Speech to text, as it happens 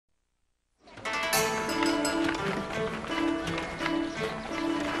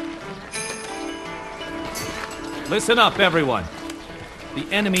Listen up, everyone. The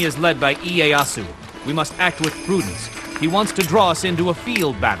enemy is led by Ieyasu. We must act with prudence. He wants to draw us into a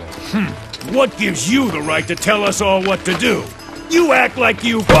field battle. What gives you the right to tell us all what to do? You act like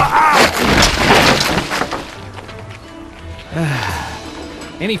you...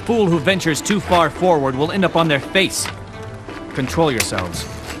 Any fool who ventures too far forward will end up on their face. Control yourselves.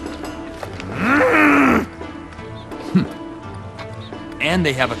 And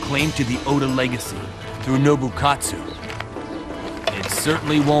they have a claim to the Oda legacy through Nobukatsu. It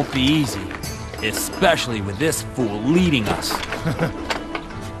certainly won't be easy, especially with this fool leading us.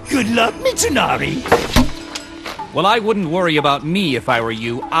 Good luck, Mitsunari! Well, I wouldn't worry about me if I were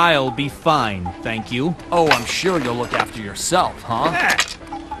you. I'll be fine, thank you. Oh, I'm sure you'll look after yourself, huh?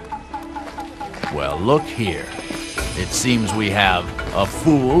 Well, look here. It seems we have a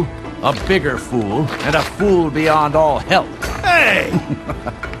fool, a bigger fool, and a fool beyond all help. Hey!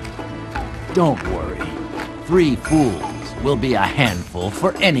 Don't worry. 3 fools will be a handful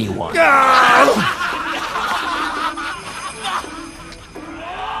for anyone.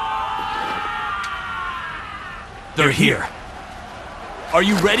 They're here. Are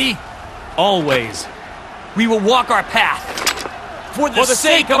you ready? Always. We will walk our path. For the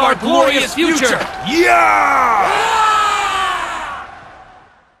sake of our glorious future! Yeah!